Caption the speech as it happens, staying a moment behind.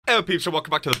Hello peeps and welcome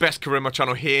back to the best career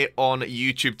channel here on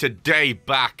YouTube. Today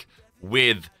back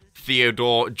with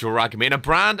Theodore Dragomir in a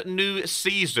brand new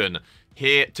season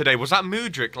here today. Was that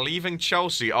Mudryk leaving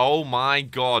Chelsea? Oh my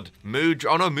god. Oh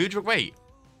no, Mudryk, wait.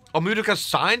 Oh, Mudryk has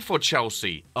signed for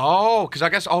Chelsea. Oh, because I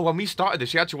guess, when we started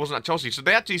this, he actually wasn't at Chelsea. So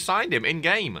they actually signed him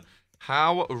in-game.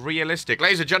 How realistic.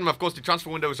 Ladies and gentlemen, of course, the transfer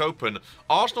window is open.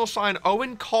 Arsenal signed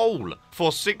Owen Cole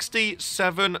for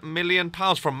 £67 million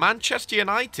from Manchester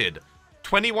United.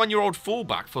 21-year-old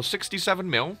fullback for 67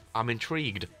 mil. I'm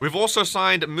intrigued. We've also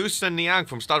signed Moussa Niang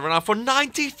from Stade Rennais for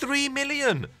 93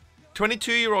 million.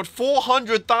 22-year-old,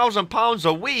 £400,000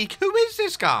 a week. Who is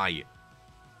this guy?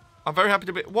 I'm very happy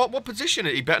to be... What position?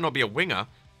 He better not be a winger.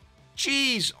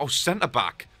 Jeez. Oh,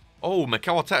 centre-back. Oh,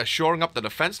 Mikel Arteta shoring up the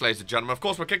defence, ladies and gentlemen. Of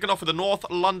course, we're kicking off with the North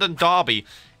London derby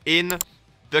in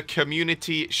the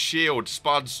Community Shield.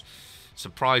 Spuds,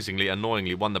 surprisingly,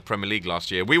 annoyingly, won the Premier League last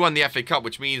year. We won the FA Cup,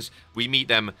 which means we meet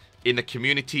them in the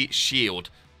Community Shield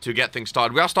to get things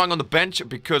started. We are starting on the bench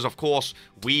because, of course,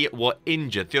 we were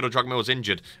injured. Theodore Dragomir was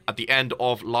injured at the end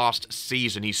of last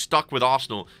season. He's stuck with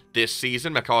Arsenal this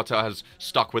season. Mikel Arteta has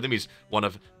stuck with him. He's one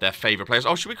of their favourite players.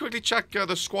 Oh, should we quickly check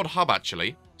the squad hub,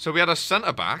 actually? So we had a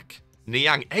centre-back,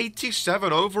 Niang,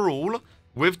 87 overall,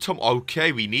 with Tom.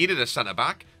 Okay, we needed a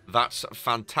centre-back. That's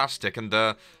fantastic. And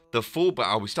the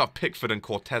fullback, we still have Pickford and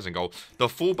Cortez in goal. The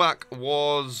fullback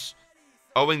was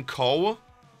Owen Cole.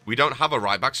 We don't have a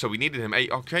right-back, so we needed him.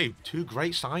 Okay, two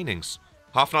great signings.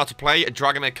 Half an hour to play.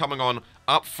 Dragomir coming on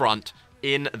up front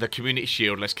in the Community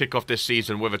Shield. Let's kick off this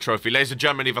season with a trophy. Ladies and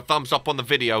gentlemen, leave a thumbs up on the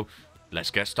video. Let's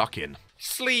get stuck in.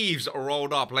 Sleeves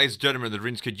rolled up. Ladies and gentlemen, the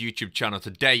Rinskid YouTube channel.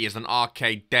 Today is an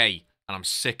arcade day, and I'm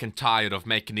sick and tired of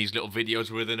making these little videos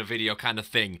within a video kind of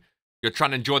thing. You're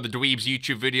trying to enjoy the Dweebs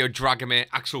YouTube video, Dragomir,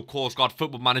 Axel Korsgaard,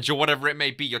 Football Manager, whatever it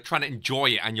may be. You're trying to enjoy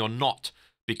it, and you're not,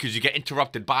 because you get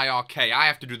interrupted by RK. I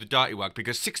have to do the dirty work,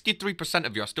 because 63%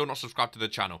 of you are still not subscribed to the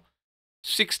channel.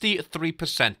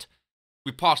 63%.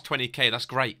 We passed 20k. That's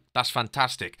great. That's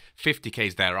fantastic.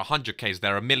 50k's there. 100k's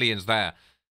there. A million's there.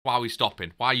 Why are we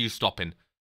stopping? Why are you stopping?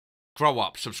 Grow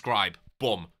up, subscribe,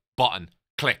 boom, button,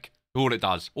 click. All it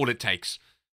does, all it takes.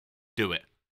 Do it.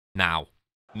 Now.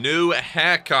 New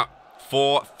haircut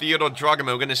for Theodore Dragomir.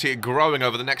 We're going to see it growing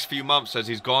over the next few months as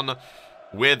he's gone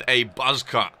with a buzz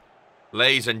cut.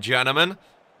 Ladies and gentlemen,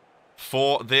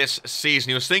 for this season.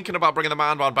 He was thinking about bringing the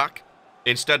man bun back.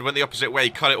 Instead, went the opposite way. He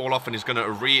cut it all off and he's going to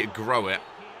regrow it.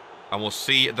 And we'll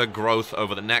see the growth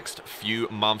over the next few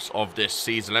months of this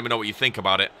season. Let me know what you think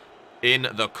about it in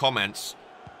the comments.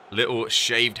 Little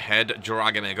shaved head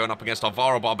Dragomir going up against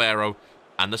Alvaro Barbero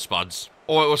and the Spuds.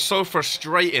 Oh, it was so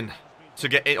frustrating to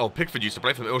get in. Oh, Pickford used to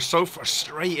play for them. It was so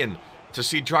frustrating to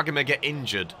see Dragomir get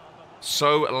injured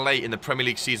so late in the Premier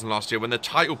League season last year. When the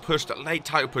title push, the late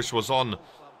title push was on.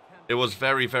 It was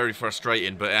very, very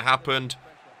frustrating. But it happened.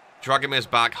 Dragomir's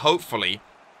back, hopefully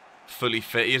fully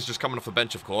fit. He is just coming off the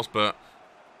bench, of course, but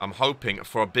I'm hoping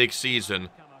for a big season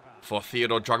for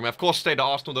Theodore Dragomir. Of course, stayed at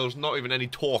Arsenal. There was not even any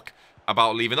talk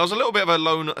about leaving. There was a little bit of a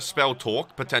loan spell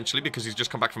talk, potentially, because he's just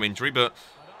come back from injury, but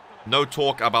no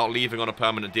talk about leaving on a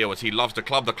permanent deal as he loves the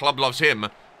club. The club loves him.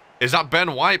 Is that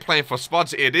Ben White playing for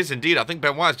Spuds? It is indeed. I think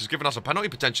Ben White has just given us a penalty,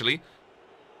 potentially.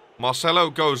 Marcelo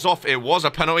goes off. It was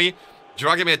a penalty.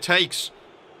 Dragomir takes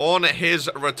on his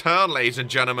return, ladies and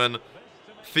gentlemen.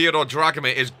 Theodore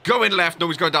Dragomir is going left. No,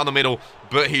 he's going down the middle.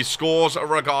 But he scores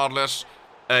regardless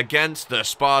against the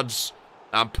Spuds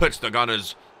and puts the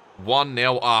Gunners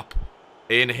 1-0 up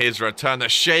in his return. The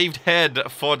shaved head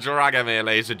for Dragomir,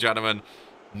 ladies and gentlemen.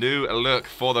 New look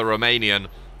for the Romanian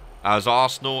as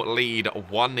Arsenal lead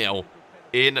 1-0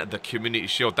 in the Community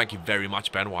Shield. Thank you very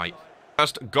much, Ben White.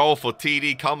 First goal for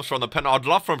TD comes from the penalty. I'd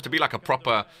love for him to be like a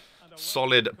proper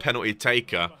solid penalty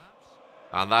taker.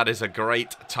 And that is a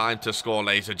great time to score,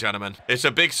 ladies and gentlemen. It's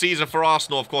a big season for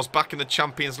Arsenal, of course, back in the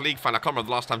Champions League final. I can't remember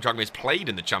the last time Dragomir's played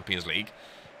in the Champions League.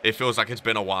 It feels like it's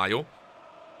been a while.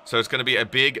 So it's going to be a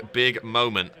big, big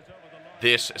moment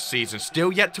this season.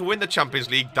 Still yet to win the Champions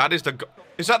League. That is the...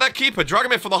 Is that keeper?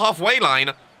 Dragomir from the halfway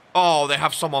line. Oh, they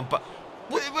have someone... But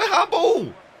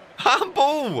handball!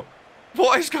 Handball!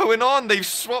 What is going on? They've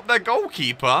swapped their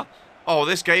goalkeeper. Oh,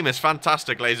 this game is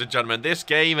fantastic, ladies and gentlemen. This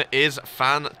game is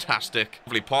fantastic.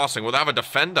 Lovely passing. Well, they have a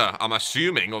defender, I'm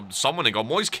assuming, or someone in goal.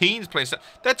 Moise Keane's playing...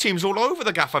 Their team's all over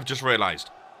the gaff, I've just realised.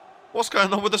 What's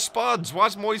going on with the Spuds? Why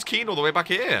is Moise Keane all the way back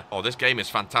here? Oh, this game is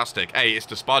fantastic. Hey, it's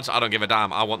the Spuds. I don't give a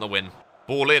damn. I want the win.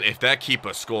 Ball in. If their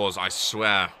keeper scores, I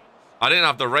swear. I didn't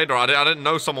have the radar. I didn't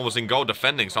know someone was in goal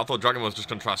defending, so I thought Dragomir was just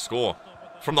going to try to score.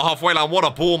 From the halfway line, what a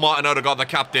ball, Martin Odegaard, the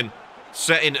captain,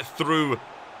 setting through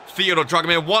Theodore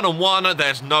Dragomir. 1-on-1.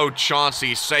 There's no chance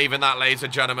he's saving that, ladies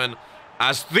and gentlemen.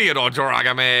 as Theodore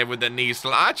Dragomir with the knee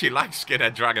slap. I actually like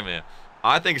Skinhead Dragomir.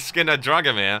 I think Skinhead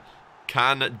Dragomir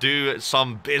can do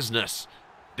some business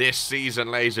this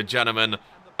season, ladies and gentlemen.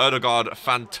 Odegaard,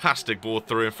 fantastic ball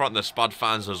through in front of the Spud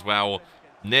fans as well.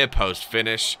 Near post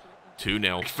finish,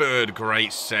 2-0. Third,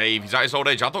 great save. He's at his old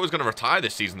age. I thought he was going to retire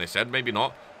this season, they said. Maybe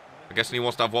not. I guess he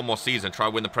wants to have one more season, try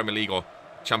to win the Premier League or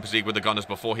Champions League with the Gunners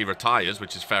before he retires,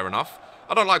 which is fair enough.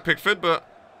 I don't like Pickford, but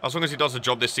as long as he does the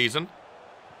job this season,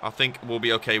 I think we'll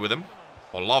be okay with him.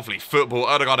 Oh, lovely football.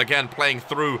 Odegaard again playing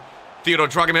through. Theodore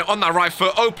Dragomir on that right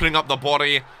foot, opening up the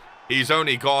body. He's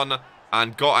only gone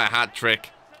and got a hat-trick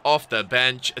off the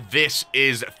bench. This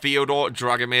is Theodore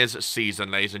Dragomir's season,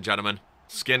 ladies and gentlemen.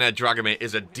 Skinhead Dragomir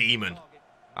is a demon,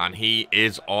 and he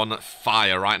is on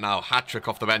fire right now. Hat-trick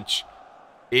off the bench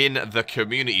in the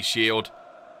Community Shield.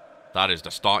 That is the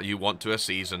start you want to a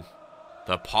season.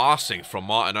 The passing from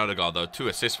Martin Odegaard, though. 2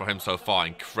 assists for him so far.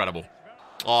 Incredible.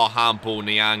 Oh, handball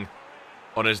Niang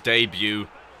on his debut.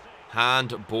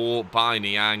 Handball by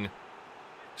Niang.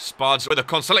 Spuds with a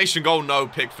consolation goal. No,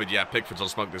 Pickford. Yeah, Pickford's on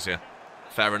smoke this year.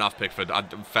 Fair enough, Pickford.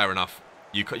 Fair enough.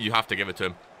 You have to give it to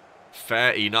him.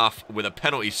 Fair enough with a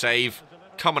penalty save.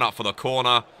 Coming up for the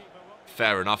corner.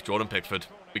 Fair enough, Jordan Pickford.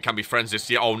 We can be friends this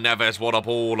year. Oh, Neves, what a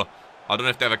ball. I don't know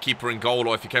if they have a keeper in goal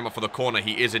or if he came up for the corner.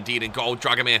 He is indeed in goal.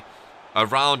 Dragomir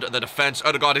around the defence.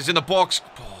 Odegaard is in the box.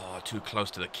 Oh, too close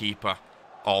to the keeper.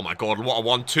 Oh my god, what a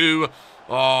 1-2.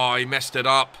 Oh, he messed it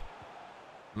up.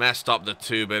 Messed up the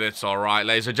 2, but it's alright,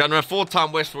 ladies and gentlemen.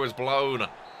 4-time whistle is blown.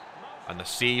 And the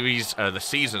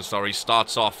season,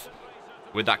 starts off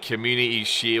with that Community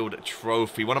Shield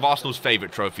trophy. One of Arsenal's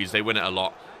favourite trophies. They win it a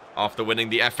lot. After winning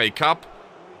the FA Cup,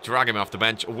 drag him off the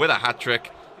bench with a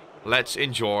hat-trick. Let's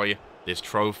enjoy this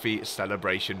trophy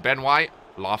celebration. Ben White,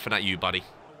 laughing at you, buddy.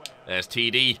 There's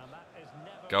TD.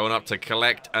 Going up to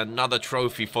collect another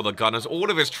trophy for the Gunners.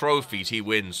 All of his trophies he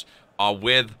wins are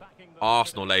with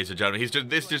Arsenal, ladies and gentlemen.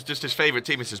 This is just his favourite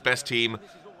team. It's his best team.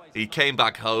 He came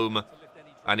back home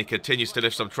and he continues to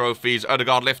lift some trophies.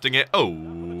 Odegaard lifting it. Oh,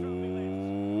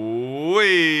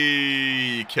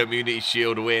 wee! Community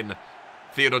Shield win.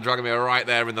 Theodore Dragomir right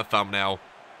there in the thumbnail.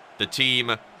 The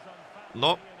team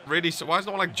not really... Why is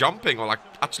no one like jumping or like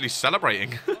actually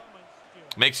celebrating?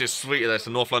 Makes it sweeter. There's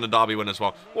the North London Derby win as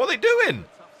well. What are they doing?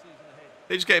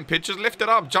 They're just getting pictures. Lift it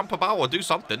up, jump about, or do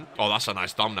something. Oh, that's a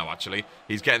nice thumbnail, actually.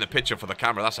 He's getting the picture for the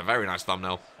camera. That's a very nice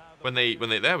thumbnail.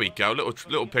 There we go.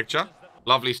 Little picture.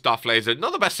 Lovely stuff, laser.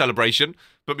 Not the best celebration,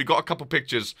 but we got a couple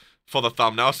pictures for the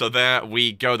thumbnail. So there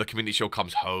we go. The Community Shield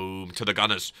comes home to the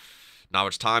Gunners. Now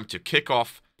it's time to kick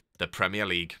off the Premier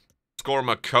League. Scorer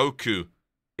Mokoku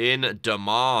in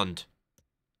demand.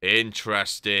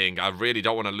 Interesting. I really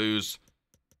don't want to lose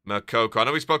Mokoku. I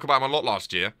know we spoke about him a lot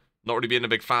last year. Not really being a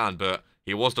big fan, but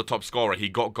he was the top scorer. He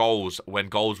got goals when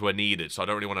goals were needed, so I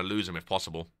don't really want to lose him if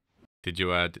possible. Did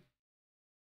you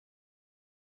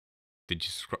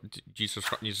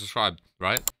subscribe,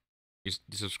 right? You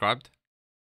subscribed?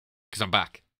 Because I'm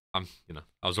back. I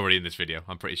was already in this video.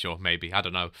 I'm pretty sure, maybe. I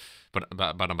don't know, but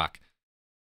I'm back.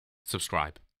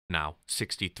 Subscribe now.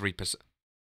 63%.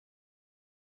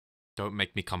 Don't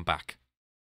make me come back.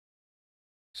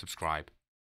 Subscribe.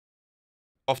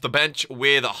 Off the bench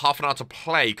with half an hour to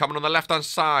play. Coming on the left-hand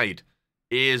side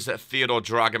is Theodore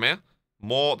Dragomir.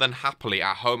 More than happily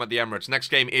at home at the Emirates. Next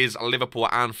game is Liverpool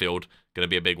at Anfield. Going to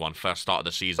be a big one. First start of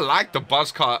the season. I like the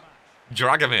buzz cut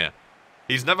Dragomir.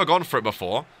 He's never gone for it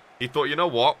before. He thought, you know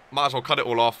what? Might as well cut it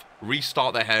all off.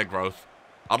 Restart their hair growth.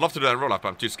 I'd love to do that in real life, but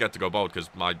I'm too scared to go bald because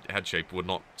my head shape would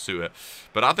not suit it.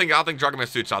 But I think Dragomir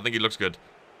suits it. I think he looks good.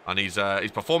 And he's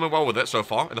performing well with it so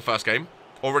far in the first game.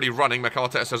 Already running. Mikel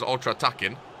Arteta says ultra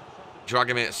attacking.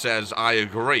 Dragomir says, I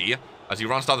agree. As he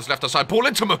runs down this left-hand side. Ball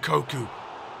into Mokoku.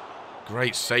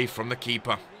 Great save from the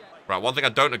keeper. Right, one thing I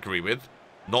don't agree with.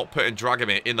 Not putting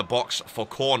Dragomir in the box for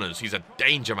corners. He's a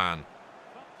danger man.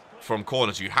 From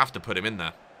corners, you have to put him in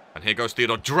there. And here goes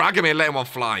Theodore. Dragomir letting one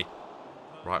fly.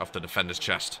 Right off the defender's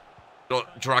chest.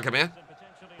 Dragomir.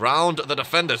 Round the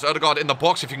defenders. Odegaard in the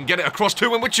box. If you can get it across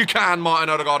to him, which you can. Martin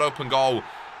Odegaard, open goal.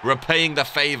 Repaying the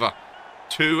favour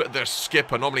to the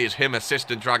skipper. Normally it's him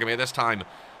assisting Dragomir. This time,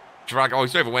 he's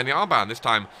not even wearing the armband. This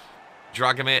time,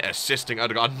 Dragomir assisting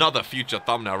Odegaard. Another future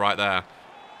thumbnail right there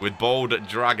with bold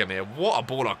Dragomir. What a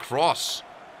ball across.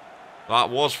 That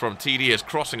was from TD. His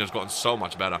crossing has gotten so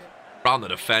much better. Round the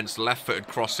defence, left-footed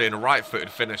cross in,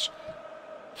 right-footed finish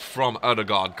from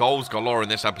Odegaard. Goals galore in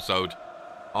this episode.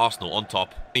 Arsenal on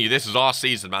top. This is our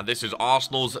season, man. This is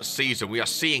Arsenal's season. We are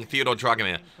seeing Theodore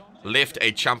Dragomir lift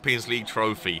a Champions League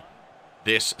trophy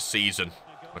this season.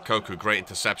 Mokoku, great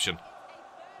interception.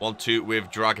 1-2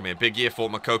 with Dragomir. Big year for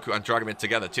Mokoku and Dragomir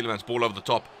together. Tielemans ball over the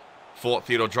top. for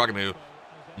Theodore Dragomir.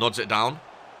 Nods it down.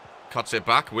 Cuts it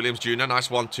back. Williams Jr. Nice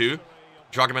 1-2.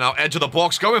 Dragomir now edge of the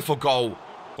box. Going for goal.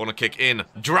 Corner kick in.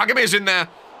 Dragomir's in there.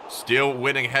 Still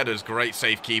winning headers. Great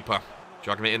save keeper.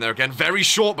 Dragomir in there again. Very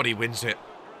short, but he wins it.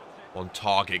 On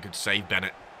target. Good save,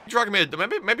 Bennett.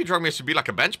 Dragomir, maybe Dragomir should be like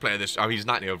a bench player. Oh, he's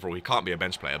 90 overall. He can't be a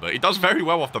bench player, but he does very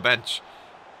well off the bench.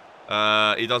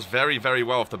 He does very, very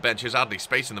well off the bench. Here's Adley.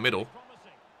 Space in the middle.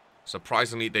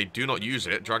 Surprisingly, they do not use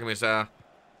it. Dragomir's there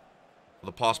for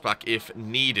the pass back if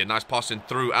needed. Nice passing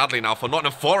through. Adley now for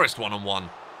Nottingham Forest one-on-one.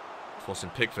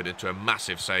 Forcing Pickford into a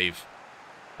massive save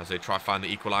as they try to find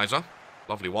the equaliser.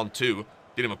 Lovely 1-2. Didn't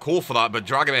even call for that, but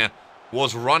Dragomir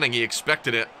was running. He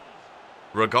expected it.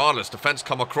 Regardless, defense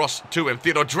come across to him.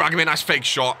 Theodore Dragomir, nice fake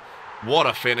shot. What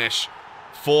a finish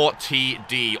for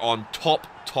TD on top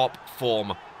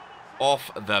form off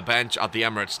the bench at the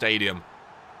Emirates Stadium.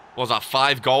 Was that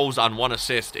 5 goals and 1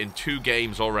 assist in 2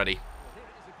 games already.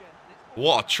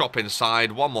 What a chop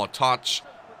inside. One more touch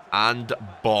and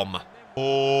bomb.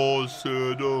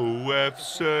 Arsenal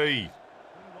FC.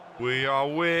 We are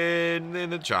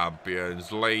winning the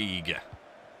Champions League.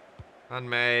 And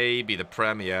maybe the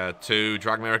Premier too.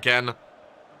 Dragomir again.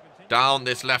 Down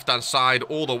this left-hand side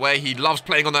all the way. He loves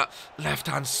playing on that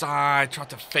left-hand side. Tried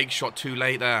to fake shot too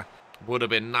late there. Would have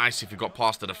been nice if he got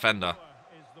past the defender.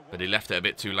 But he left it a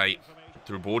bit too late.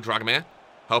 Through ball, Dragomir.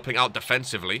 Helping out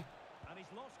defensively.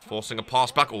 Forcing a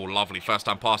pass back. Oh, lovely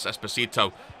first-time pass.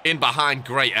 Esposito in behind.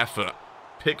 Great effort.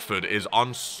 Pickford is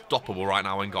unstoppable right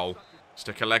now in goal.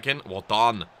 Stick a leg in. Well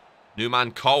done. New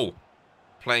man Cole.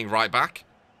 Playing right back.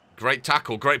 Great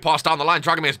tackle. Great pass down the line.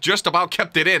 Dragomir's just about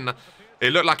kept it in.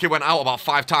 It looked like it went out about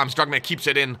 5 times. Dragomir keeps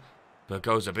it in. But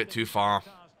goes a bit too far.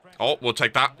 Oh, we'll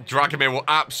take that. Dragomir will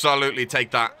absolutely take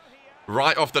that.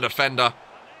 Right off the defender.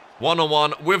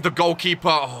 One-on-one with the goalkeeper.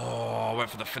 Oh,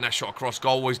 went for the finesse shot across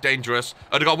goal. Always dangerous.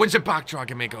 Odegaard wins it back.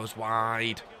 Dragomir goes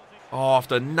wide. Oh,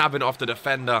 after nabbing off the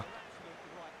defender.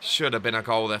 Should have been a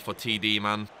goal there for TD,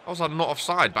 man. I was not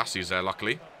offside. Bassey's there,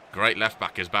 luckily. Great left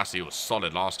back is Bassey. He was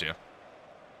solid last year.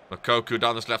 Mokoku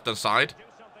down this left-hand side.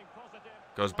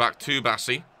 Goes back to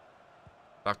Bassey.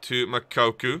 Back to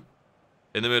Mokoku.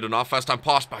 In the middle now. First time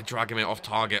pass by Dragomir off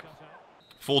target.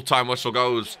 Full-time whistle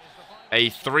goes. A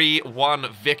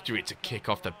 3-1 victory to kick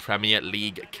off the Premier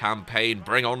League campaign.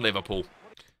 Bring on Liverpool.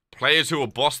 Players who will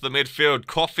boss the midfield.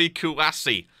 Kofi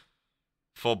Kouassi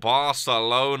for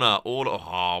Barcelona.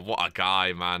 Oh, what a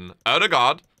guy, man.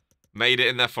 Odegaard made it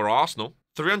in there for Arsenal.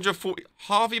 340.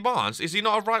 Harvey Barnes, is he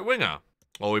not a right winger?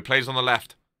 Oh, he plays on the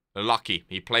left. Lucky,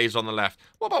 he plays on the left.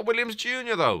 What about Williams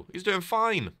Jr., though? He's doing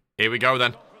fine. Here we go,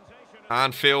 then.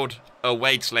 Anfield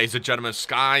awaits, ladies and gentlemen.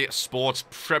 Sky Sports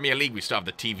Premier League. We still have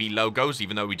the TV logos,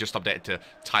 even though we just updated to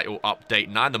Title Update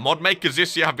 9. The mod makers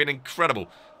this year have been incredible.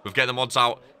 We've getting the mods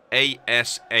out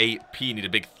ASAP. Need a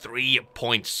big 3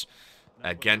 points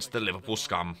against the Liverpool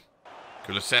scum.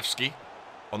 Kulusevski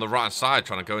on the right-hand side,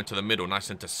 trying to go into the middle.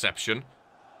 Nice interception.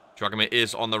 Dragomir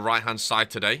is on the right-hand side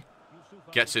today.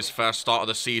 Gets his first start of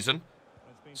the season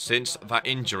since that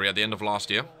injury at the end of last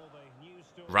year.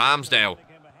 Ramsdale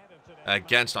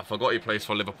against, I forgot he plays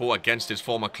for Liverpool, against his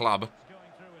former club.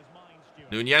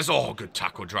 Nunez, oh, good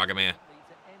tackle, Dragomir.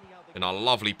 In a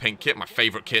lovely pink kit, my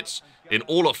favourite kits in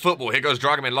all of football. Here goes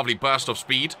Dragomir, lovely burst of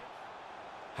speed.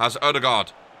 Has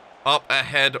Odegaard up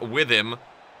ahead with him.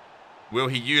 Will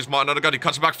he use Martin Odegaard? He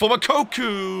cuts it back for Mokoku,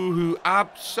 who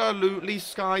absolutely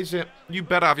skies it. You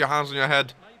better have your hands on your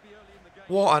head.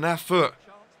 What an effort.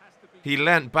 He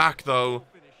leant back, though.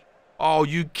 Oh,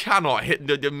 you cannot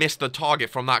miss the target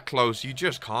from that close. You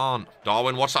just can't.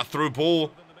 Darwin, what's that through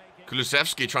ball?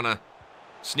 Kulusevski trying to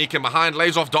sneak in behind.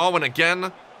 Lays off Darwin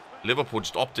again. Liverpool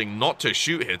just opting not to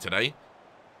shoot here today.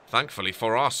 Thankfully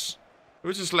for us.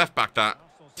 Who's this left back that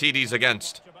TD's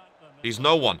against? He's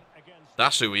no one.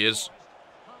 That's who he is.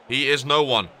 He is no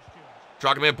one.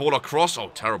 Dragomir ball across.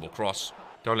 Oh, terrible cross.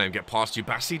 Don't let him get past you,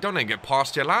 Bassey. Don't let him get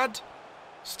past you, lad.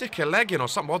 Stick a leg in or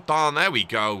something. Well done. There we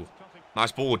go.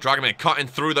 Nice ball. Dragomir cutting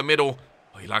through the middle.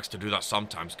 Oh, he likes to do that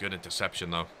sometimes. Good interception,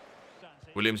 though.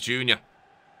 Williams Jr.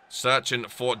 searching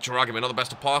for Dragomir. Not the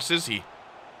best of passes. He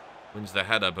wins the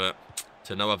header, but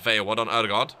to no avail. Well done,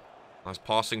 Odegaard. Nice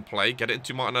passing play. Get it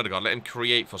into Martin Odegaard. Let him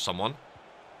create for someone.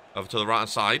 Over to the right-hand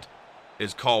side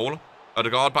is Cole.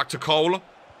 Odegaard back to Cole.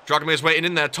 Dragomir's waiting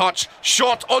in there. Touch.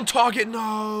 Shot on target.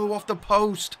 No. Off the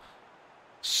post.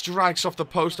 Strikes off the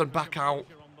post and back out.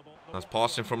 That's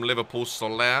passing from Liverpool.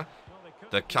 Soler,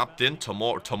 the captain,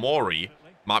 Tomori,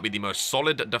 might be the most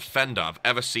solid defender I've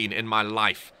ever seen in my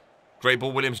life. Great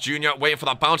ball, Williams Jr. Waiting for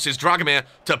that bounce is Dragomir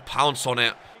to pounce on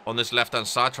it. On this left-hand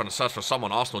side, trying to search for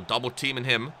someone. Arsenal double-teaming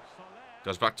him.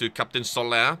 Goes back to Captain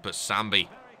Soler, but Sambi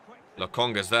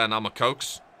Lokonga's there. Now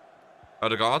Makokes.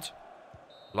 Odegaard.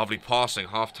 Lovely passing.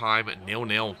 Half-time,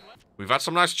 0-0. We've had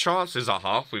some nice chances at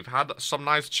half. We've had some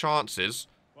nice chances.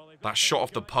 That shot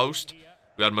off the post.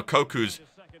 We had Makoku's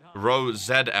row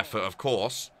Z effort, of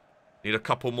course. Need a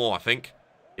couple more, I think,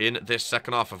 in this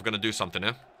second half if we're going to do something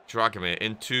here. Dragomir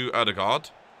into Odegaard.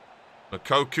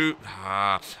 Makoku.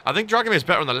 I think Dragomir is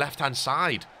better on the left-hand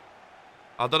side.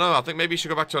 I don't know. I think maybe he should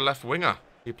go back to a left winger.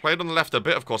 He played on the left a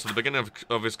bit, of course, at the beginning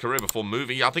of his career before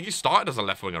moving. Yeah, I think he started as a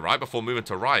left winger, right? Before moving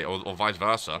to right, or vice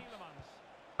versa.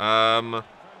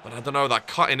 But I don't know, that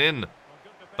cutting in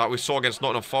that we saw against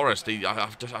Nottingham Forest, I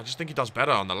just think he does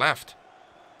better on the left.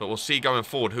 But we'll see going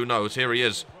forward. Who knows? Here he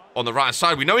is on the right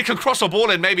side. We know he can cross a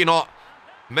ball in. Maybe not.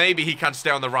 Maybe he can stay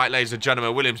on the right, ladies and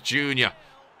gentlemen. Williams Jr.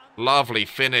 Lovely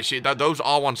finish. Those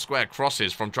R1 square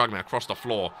crosses from Dragomir across the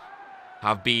floor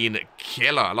have been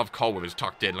killer. I love Cole with his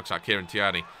tucked in. Looks like Kieran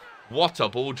Tierney. What a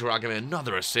ball, Dragomir.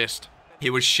 Another assist. He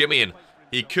was shimmying.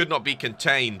 He could not be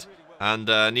contained. And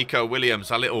Nico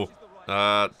Williams, a little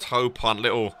toe punt,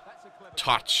 little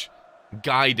touch,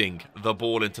 guiding the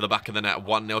ball into the back of the net.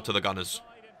 1-0 to the Gunners.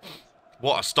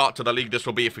 What a start to the league this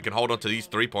will be if we can hold on to these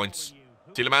 3 points.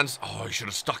 Tielemans. Oh, he should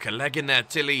have stuck a leg in there,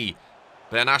 Tilly.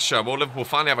 Ben Asher. Will Liverpool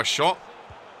finally have a shot?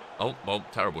 Oh, well,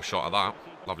 terrible shot at that.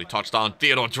 Lovely touchdown.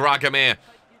 Theodore Dragomir.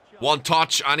 One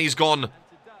touch and he's gone.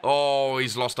 Oh,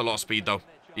 he's lost a lot of speed though.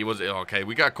 He was... Okay,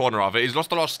 we get a corner of it. He's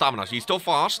lost a lot of stamina. He's still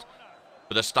fast,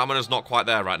 but the stamina's not quite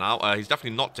there right now. He's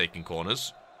definitely not taking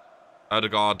corners.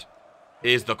 Odegaard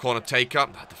is the corner taker.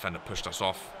 That defender pushed us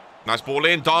off. Nice ball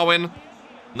in. Darwin.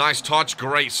 Nice touch.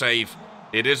 Great save.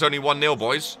 It is only 1-0,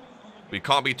 boys. We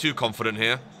can't be too confident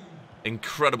here.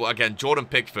 Incredible. Again, Jordan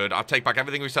Pickford. I'll take back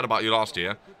everything we said about you last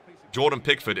year. Jordan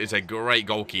Pickford is a great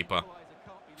goalkeeper.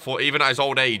 For even at his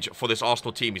old age, for this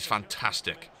Arsenal team, he's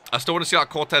fantastic. I still want to see that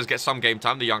Cortez get some game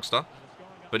time, the youngster.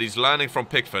 But he's learning from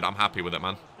Pickford. I'm happy with it,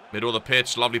 man. Middle of the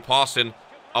pitch. Lovely passing.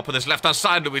 Up on this left-hand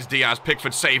side, Luis Diaz.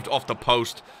 Pickford saved off the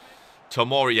post.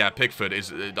 Tomori, yeah, Pickford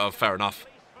is... fair enough.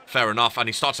 Fair enough. And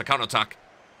he starts a counter-attack.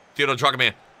 Theodore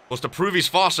Dragomir wants to prove he's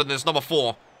faster than this number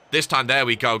 4. This time, there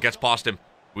we go. Gets past him.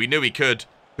 We knew he could.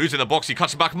 Who's in the box? He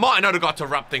cuts him back. Martin Odegaard to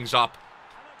wrap things up.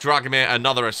 Dragomir,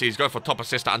 another assist. He's going for top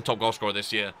assist and top goal scorer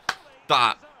this year.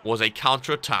 That was a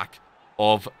counter-attack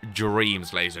of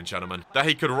dreams, ladies and gentlemen. That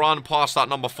he could run past that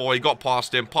number 4. He got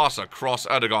past him. Pass across.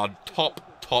 Odegaard.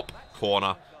 Top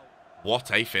corner. What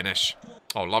a finish.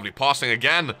 Oh, lovely passing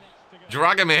again.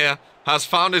 Dragomir has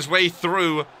found his way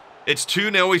through. It's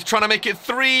 2-0. He's trying to make it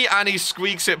 3, and he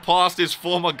squeaks it past his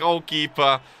former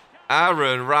goalkeeper,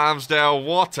 Aaron Ramsdale.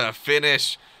 What a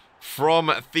finish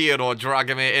from Theodore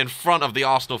Dragomir in front of the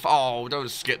Arsenal. Oh,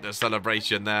 don't skip the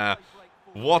celebration there.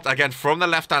 What, again, from the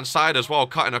left-hand side as well,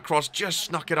 cutting across, just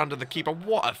snuck it under the keeper.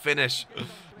 What a finish.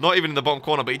 Not even in the bottom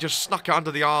corner, but he just snuck it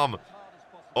under the arm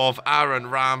of Aaron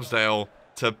Ramsdale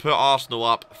to put Arsenal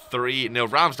up 3-0.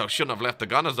 Ramsdale shouldn't have left the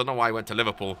Gunners. I don't know why he went to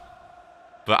Liverpool.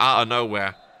 But out of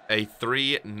nowhere, a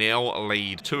 3-0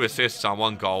 lead. 2 assists and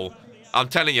 1 goal. I'm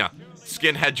telling you,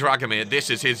 Skinhead Dragomir, this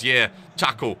is his year.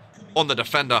 Tackle on the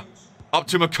defender. Up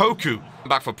to Makoku.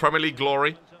 Back for Premier League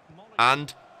glory.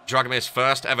 And Dragomir's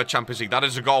first ever Champions League. That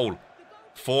is a goal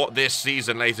for this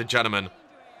season, ladies and gentlemen.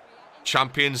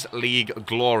 Champions League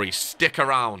glory. Stick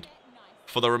around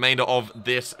for the remainder of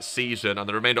this season and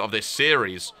the remainder of this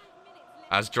series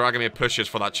as Dragomir pushes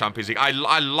for that Champions League.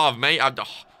 I love, mate.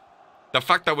 The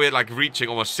fact that we're, like, reaching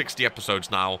almost 60 episodes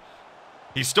now.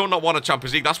 He's still not won a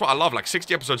Champions League. That's what I love. Like,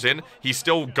 60 episodes in, he's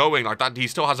still going like that. He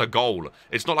still has a goal.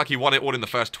 It's not like he won it all in the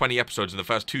first 20 episodes in the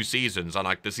first 2 seasons. And,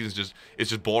 like, the season's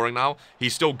just boring now.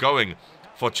 He's still going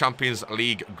for Champions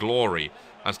League glory.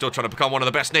 And still trying to become one of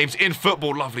the best names in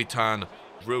football. Lovely turn.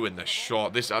 Ruin the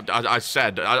shot. This, I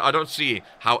said, I don't see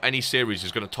how any series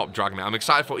is going to top Dragomir. I'm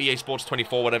excited for EA Sports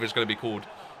 24, whatever it's going to be called.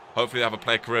 Hopefully they have a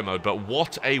player career mode. But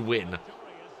what a win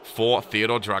for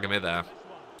Theodore Dragomir there.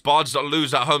 Spuds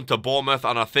lose at home to Bournemouth,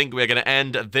 and I think we're going to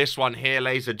end this one here,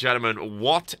 ladies and gentlemen.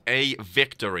 What a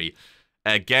victory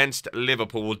against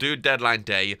Liverpool. We'll do deadline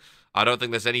day. I don't think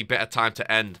there's any better time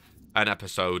to end an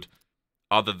episode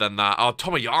other than that. Oh,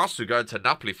 Tomiyasu going to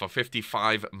Napoli for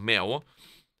 55 mil.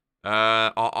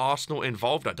 Are Arsenal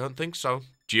involved? I don't think so.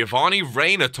 Giovanni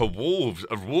Reina to Wolves.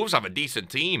 Wolves have a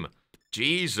decent team.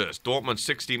 Jesus. Dortmund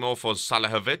 60 mil for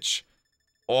Salahovic.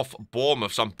 Off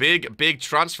Bournemouth. Some big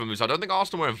transfer moves. I don't think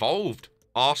Arsenal were involved.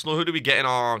 Arsenal, who do we get in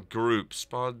our group?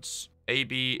 Spuds.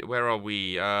 AB, where are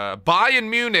we? Bayern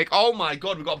Munich. Oh my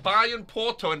god, we got Bayern,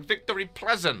 Porto, and Victory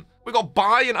Pleasant. We got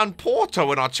Bayern and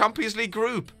Porto in our Champions League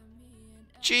group.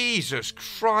 Jesus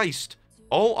Christ.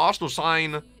 Oh, Arsenal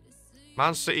sign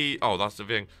Man City. Oh, that's the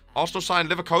thing. Arsenal sign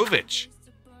Livakovic.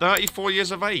 34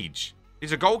 years of age.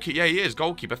 He's a goalkeeper. Yeah, he is.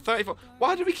 Goalkeeper. 34.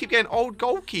 Why do we keep getting old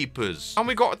goalkeepers? And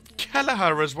we got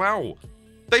Killro as well.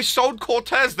 They sold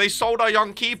Cortez. They sold our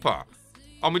young keeper.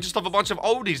 And we just have a bunch of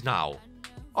oldies now.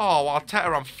 Oh,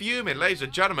 Arteta, I'm fuming. Ladies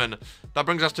and gentlemen, that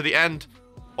brings us to the end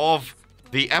of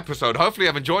the episode. Hopefully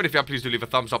you've enjoyed. If you have, please do leave a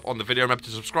thumbs up on the video. Remember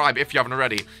to subscribe if you haven't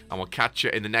already. And we'll catch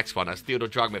you in the next one as Theodore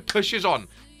Dragman pushes on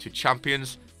to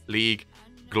Champions League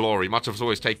glory. Much as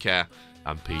always, take care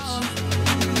and peace.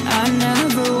 I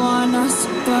never want us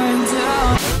to burn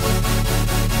down.